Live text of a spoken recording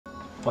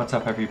What's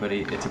up,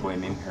 everybody? It's your boy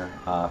Meme here.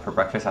 For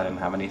breakfast I didn't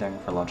have anything,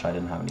 for lunch I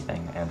didn't have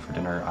anything, and for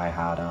dinner I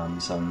had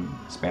some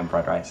Spam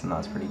fried rice, and that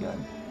was pretty good.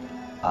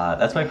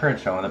 That's my current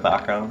show in the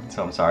background,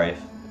 so I'm sorry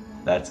if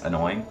that's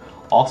annoying.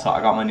 Also,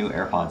 I got my new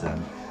AirPods in.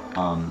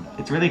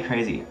 It's really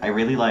crazy. I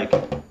really like,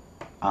 looks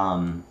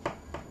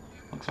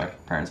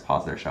like parents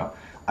paused their show.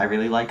 I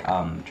really like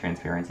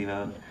transparency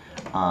mode,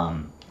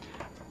 and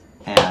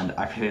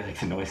I really like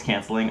the noise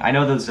canceling. I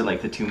know those are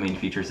like the two main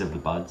features of the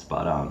buds,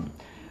 but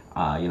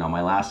you know,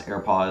 my last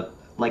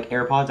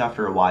AirPods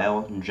after a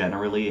while,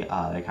 generally,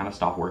 they kind of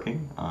stop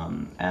working.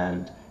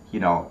 And, you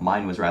know,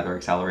 mine was rather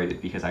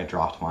accelerated because I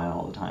dropped mine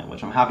all the time,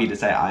 which I'm happy to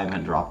say I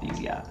haven't dropped these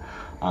yet.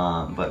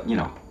 But, you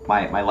know,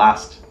 my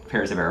last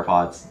pairs of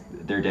AirPods,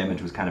 their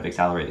damage was kind of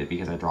accelerated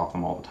because I dropped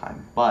them all the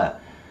time.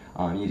 But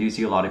you do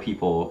see a lot of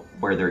people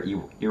where their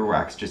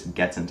earwax just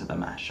gets into the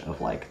mesh of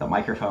like the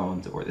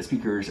microphones or the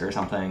speakers or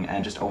something,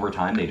 and just over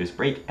time they just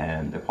break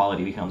and the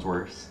quality becomes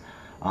worse.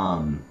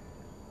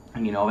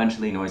 And you know,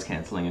 eventually noise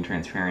canceling and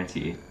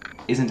transparency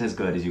isn't as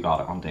good as you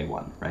got it on day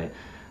one, right?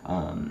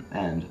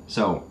 And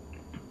so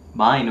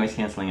my noise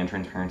canceling and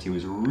transparency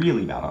was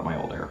really bad on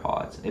my old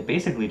AirPods. It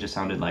basically just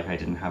sounded like I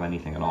didn't have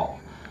anything at all.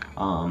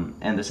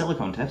 And the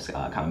silicone tips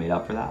kind of made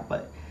up for that,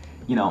 but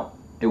you know,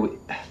 it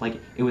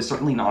was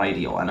certainly not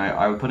ideal. And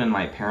I would put in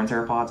my parents'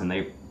 AirPods, and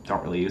they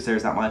don't really use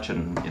theirs that much,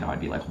 and you know, I'd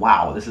be like,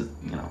 wow, this is,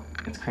 you know,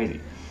 it's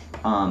crazy.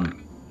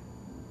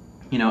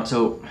 You know,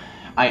 so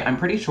I'm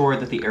pretty sure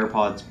that the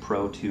AirPods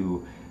Pro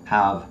 2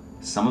 have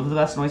some of the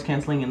best noise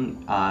canceling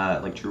in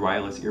like true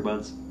wireless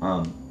earbuds.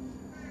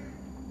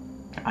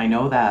 I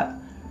know that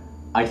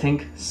I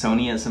think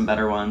Sony has some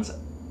better ones.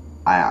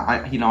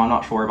 You know, I'm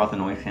not sure about the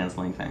noise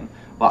canceling thing,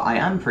 but I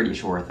am pretty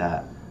sure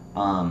that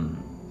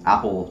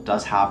Apple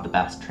does have the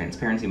best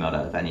transparency mode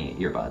out of any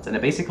earbuds, and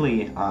it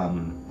basically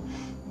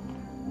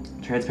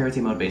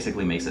transparency mode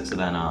basically makes it so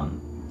then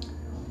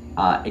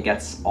it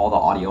gets all the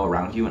audio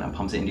around you and it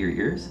pumps it into your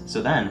ears,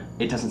 so then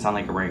it doesn't sound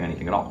like you're wearing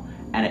anything at all.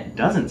 And it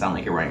doesn't sound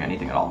like you're wearing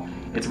anything at all.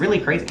 It's really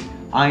crazy.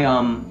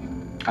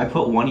 I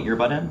put one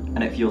earbud in,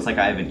 and it feels like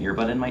I have an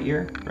earbud in my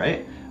ear,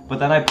 right? But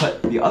then I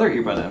put the other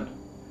earbud in.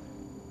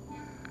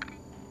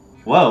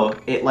 Whoa,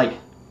 it like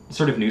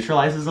sort of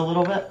neutralizes a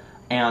little bit,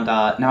 and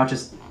now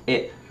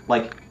it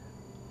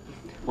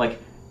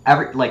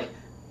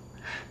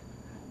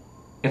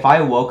if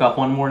I woke up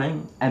one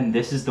morning and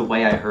this is the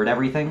way I heard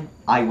everything,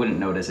 I wouldn't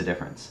notice a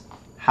difference.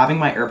 Having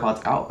my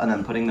AirPods out and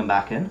then putting them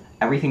back in,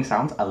 everything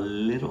sounds a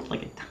little,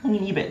 like a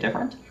tiny bit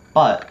different.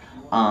 But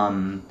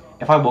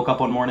if I woke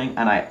up one morning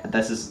and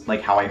this is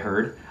like how I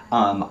heard,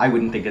 I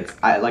wouldn't think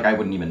I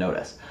wouldn't even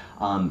notice.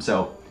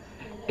 So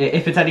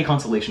if it's any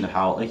consolation of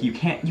how like you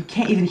can't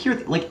even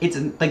hear it's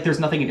like there's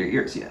nothing in your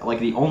ears yet. Like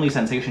the only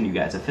sensation you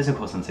get is a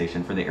physical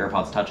sensation for the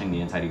AirPods touching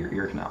the inside of your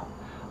ear canal.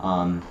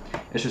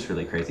 It's just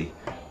really crazy.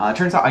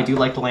 Turns out I do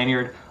like the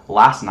lanyard.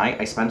 Last night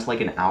I spent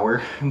like an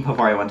hour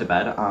before I went to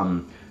bed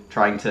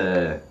trying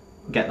to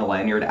get the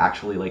lanyard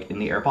actually like in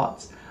the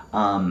AirPods.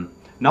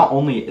 Not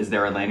only is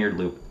there a lanyard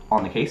loop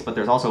on the case, but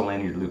there's also a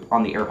lanyard loop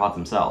on the AirPods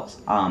themselves.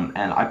 And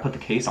I put the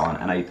case on,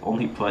 and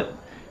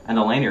and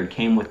the lanyard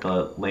came with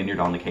the lanyard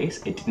on the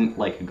case. It didn't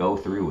like go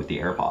through with the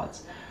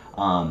AirPods.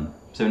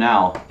 So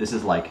now this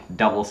is like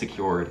double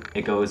secured.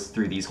 It goes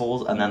through these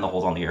holes and then the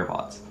holes on the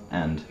AirPods.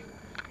 And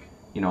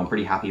you know, I'm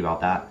pretty happy about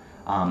that.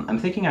 I'm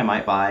thinking I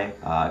might buy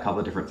a couple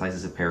of different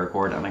sizes of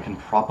paracord, and I can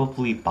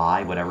probably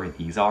buy whatever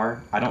these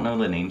are. I don't know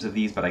the names of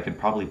these, but I could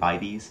probably buy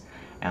these.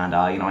 And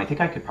you know, I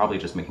think I could probably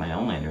just make my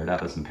own lanyard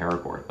out of some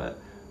paracord, but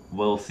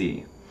we'll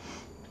see.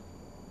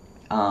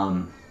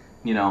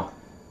 You know,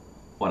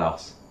 what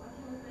else?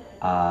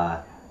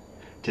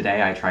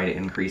 Today I tried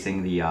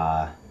increasing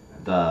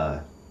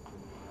the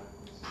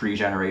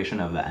pre-generation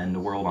of the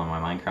end world on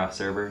my Minecraft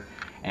server,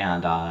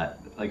 and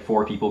like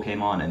 4 people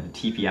came on, and the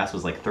TPS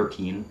was like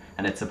 13,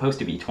 and it's supposed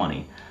to be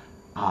 20.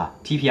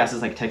 TPS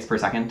is like ticks per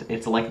second.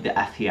 It's like the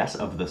FPS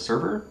of the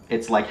server.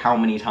 It's like how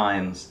many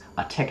times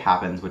a tick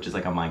happens, which is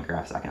like a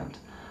Minecraft second.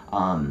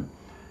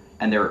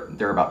 And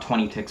they're about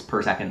 20 ticks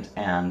per second,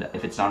 and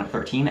if it's down at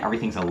 13,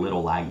 everything's a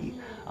little laggy.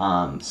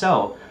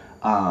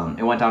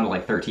 It went down to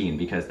like 13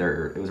 because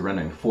it was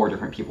rendering 4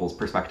 different people's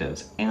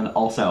perspectives, and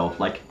also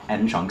like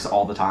end chunks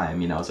all the time,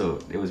 you know, so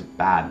it was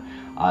bad.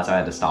 So I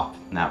had to stop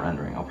that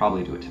rendering. I'll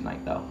probably do it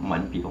tonight though,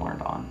 when people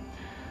aren't on.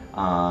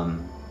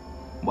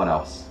 What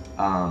else?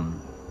 I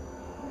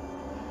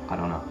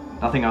don't know.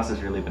 Nothing else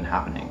has really been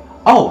happening.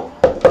 Oh!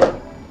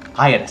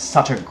 I had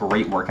such a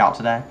great workout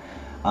today.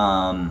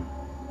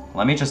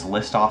 Let me just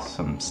list off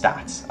some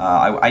stats.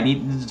 I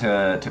needed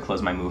to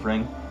close my move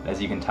ring. As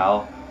you can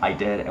tell, I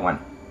did. It went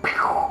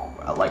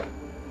like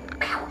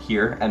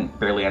here and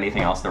barely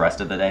anything else the rest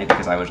of the day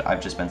because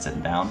I've just been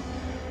sitting down.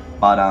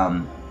 But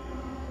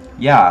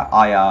yeah,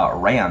 I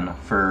ran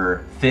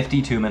for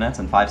 52 minutes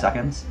and 5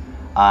 seconds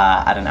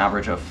at an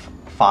average of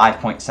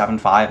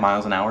 5.75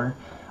 miles an hour.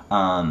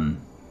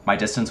 My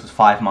distance was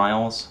 5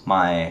 miles.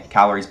 My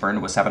calories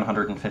burned was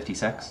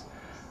 756.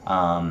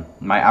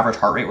 My average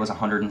heart rate was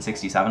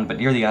 167, but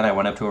near the end I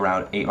went up to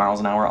around 8 miles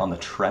an hour on the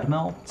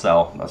treadmill,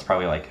 so that's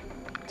probably like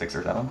 6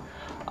 or 7.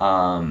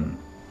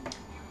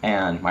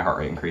 And my heart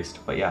rate increased.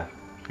 But yeah,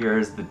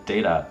 here's the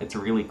data. It's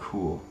really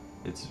cool.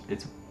 It's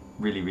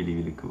really, really,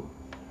 really cool.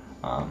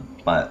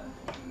 But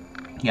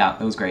yeah,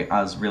 it was great.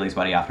 I was really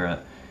sweaty after it.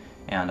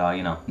 And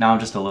you know, now I'm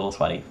just a little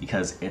sweaty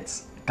because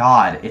it's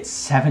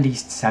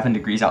 77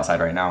 degrees outside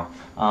right now.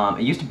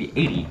 It used to be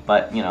 80,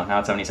 but you know, now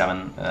it's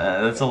 77.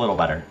 It's a little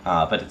better,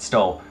 but it's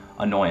still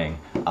annoying.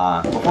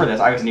 Before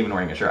this, I wasn't even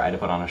wearing a shirt. I had to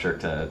put on a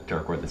shirt to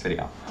record this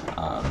video.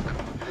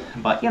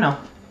 But you know,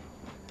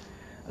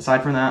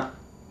 aside from that,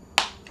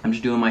 I'm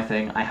just doing my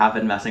thing. I have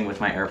been messing with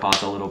my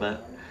AirPods a little bit.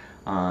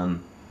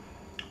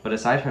 But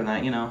aside from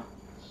that, you know,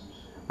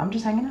 I'm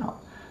just hanging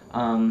out.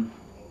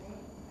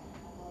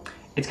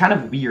 It's kind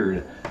of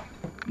weird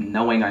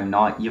knowing I'm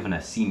not even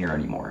a senior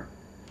anymore.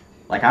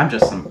 Like I'm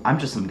just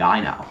some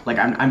guy now. Like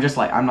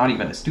I'm not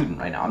even a student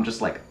right now. I'm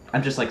just like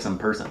some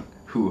person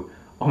who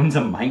owns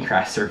a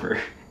Minecraft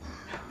server.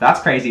 That's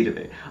crazy to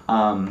me.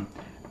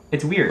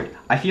 It's weird.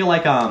 I feel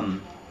like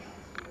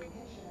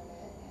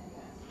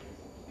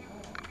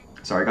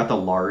so I got the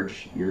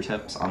large ear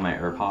tips on my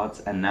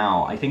AirPods, and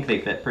now I think they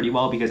fit pretty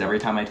well because every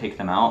time I take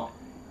them out,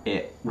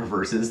 it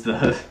reverses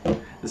the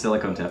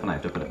silicone tip and I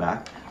have to put it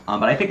back.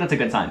 But I think that's a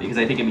good sign because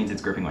I think it means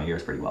it's gripping my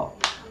ears pretty well.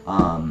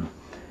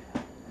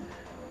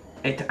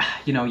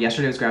 You know,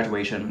 yesterday was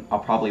graduation. I'll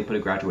probably put a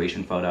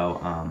graduation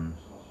photo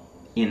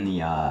in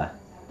the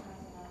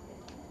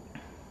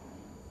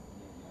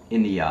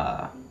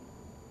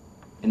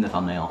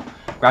thumbnail.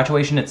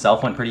 Graduation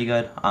itself went pretty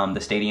good. The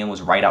stadium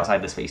was right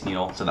outside the Space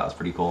Needle, so that was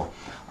pretty cool.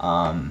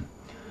 And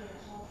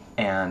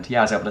yeah,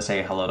 I was able to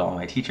say hello to all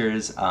my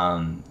teachers.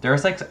 There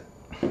was like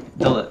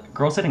the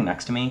girl sitting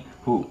next to me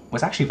who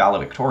was actually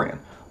valedictorian.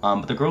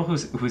 But the girl who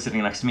was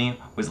sitting next to me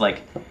was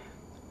like,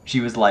 she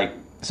was like,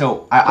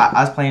 so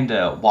I was planning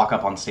to walk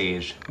up on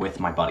stage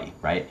with my buddy,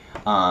 right?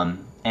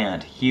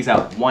 And he's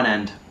at one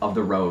end of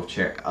the row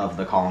of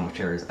the column of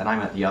chairs, and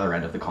I'm at the other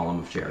end of the column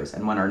of chairs.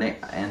 And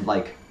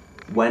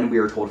when we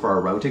were told for our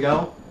row to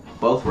go,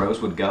 both rows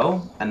would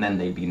go, and then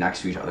they'd be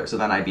next to each other. So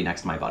then I'd be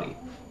next to my buddy.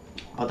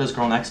 But this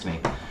girl next to me,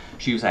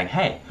 she was saying,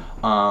 "Hey,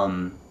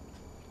 I'm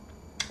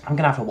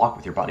gonna have to walk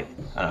with your buddy."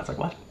 And I was like,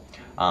 "What?"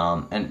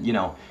 And you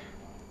know,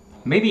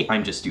 maybe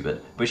I'm just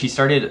stupid, but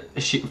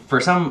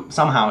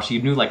somehow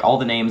she knew like all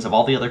the names of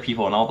all the other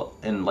people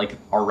in like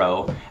our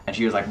row, and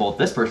she was like, well,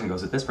 this person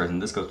goes with this person,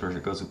 this person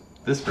goes with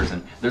this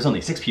person. There's only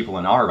 6 people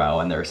in our row,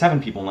 and there are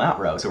 7 people in that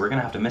row, so we're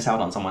gonna have to miss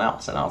out on someone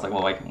else. And I was like,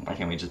 well, why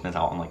can't we just miss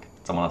out on like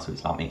someone else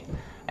who's not me?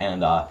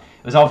 And it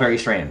was all very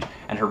strange,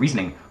 and her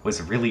reasoning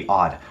was really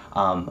odd.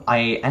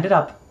 I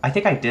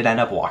think I did end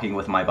up walking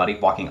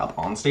up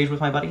on stage with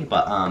my buddy,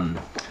 but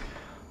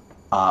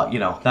you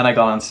know, then I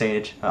got on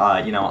stage,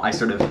 you know, I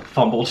sort of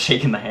fumbled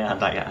shaking the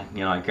hand. I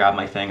grabbed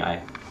my thing,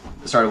 I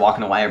started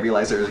walking away, I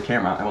realized there was a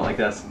camera, I went like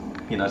this,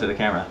 you know, to the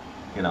camera,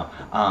 you know,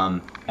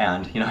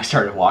 and, you know, I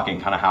started walking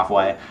kind of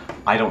halfway.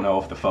 I don't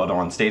know if the photo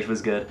on stage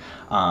was good.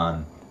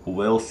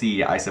 We'll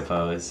see, I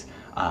suppose.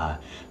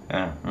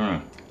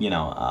 You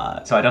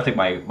know, so I don't think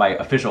my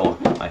official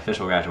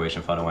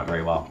graduation photo went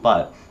very well,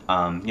 but,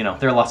 you know,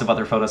 there are lots of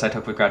other photos I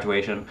took with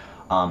graduation.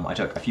 I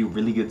took a few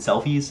really good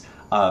selfies.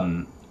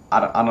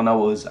 I don't know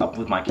what was up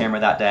with my camera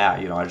that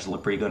day. You know, I just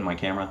looked pretty good in my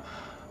camera.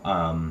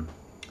 Yeah,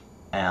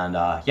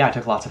 I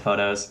took lots of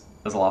photos.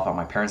 It was a lot of fun.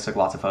 My parents took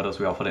lots of photos.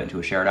 We all put it into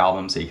a shared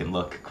album so you can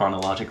look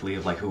chronologically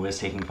of like who was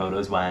taking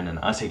photos when, and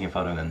us taking a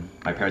photo, and then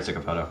my parents took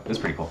a photo. It was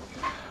pretty cool.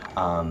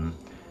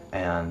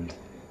 And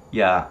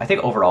yeah, I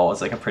think overall it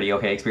was like a pretty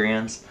okay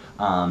experience.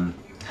 Oh,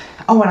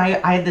 and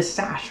I had this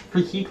sash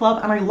for Key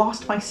Club, and I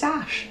lost my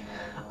sash.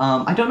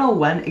 I don't know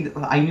when.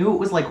 I knew it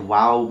was like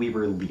while we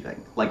were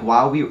leaving. Like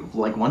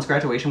once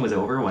graduation was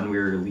over, when we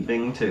were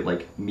leaving to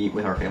like meet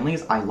with our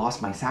families, I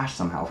lost my sash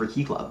somehow for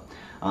Key Club.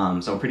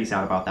 So I'm pretty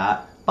sad about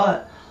that.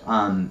 But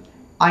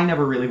I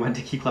never really went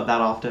to Key Club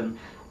that often,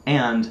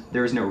 and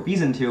there was no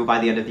reason to by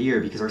the end of the year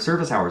because our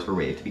service hours were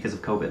waived because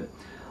of COVID.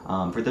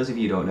 For those of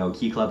you who don't know,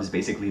 Key Club is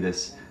basically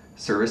this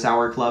service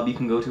hour club you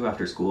can go to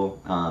after school,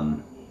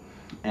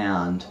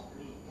 and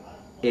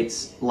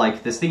it's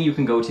like this thing you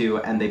can go to,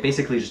 and they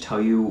basically just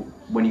tell you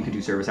when you can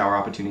do service hour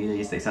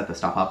opportunities. They set the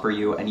stuff up for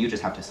you, and you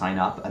just have to sign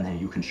up, and then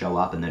you can show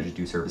up and then just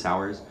do service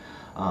hours.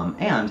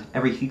 And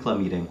every Key Club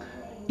meeting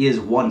is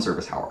 1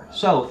 service hour.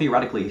 So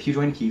theoretically, if you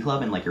join Key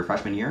Club in like your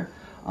freshman year,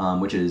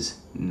 which is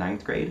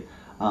 9th grade,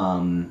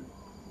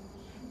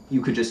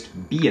 you could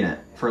just be in it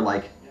for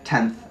like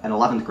 10th and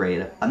 11th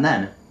grade, and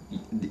then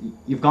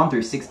you've gone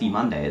through 60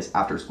 Mondays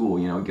after school,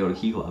 you know, go to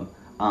Key Club.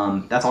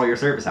 That's all your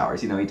service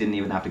hours, you know, you didn't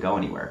even have to go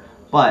anywhere.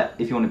 But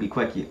if you want to be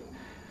quick,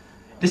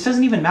 this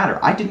doesn't even matter.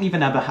 I didn't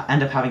even end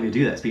up having to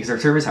do this because our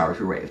service hours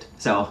were waived.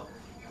 So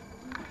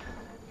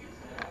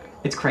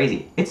it's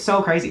crazy. It's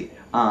so crazy.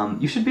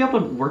 You should be able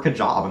to work a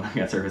job and not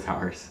get service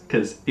hours,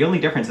 because the only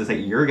difference is that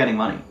you're getting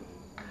money.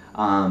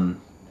 Well,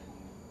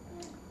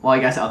 I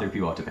guess other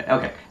people have to pay.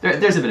 Okay,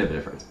 there's a bit of a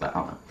difference, but I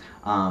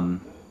don't know.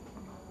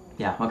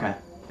 Yeah, okay.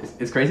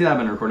 It's crazy that I've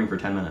been recording for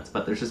 10 minutes,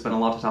 but there's just been a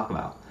lot to talk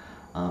about.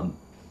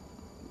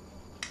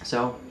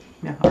 So,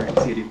 yeah, alright,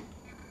 see you, dude.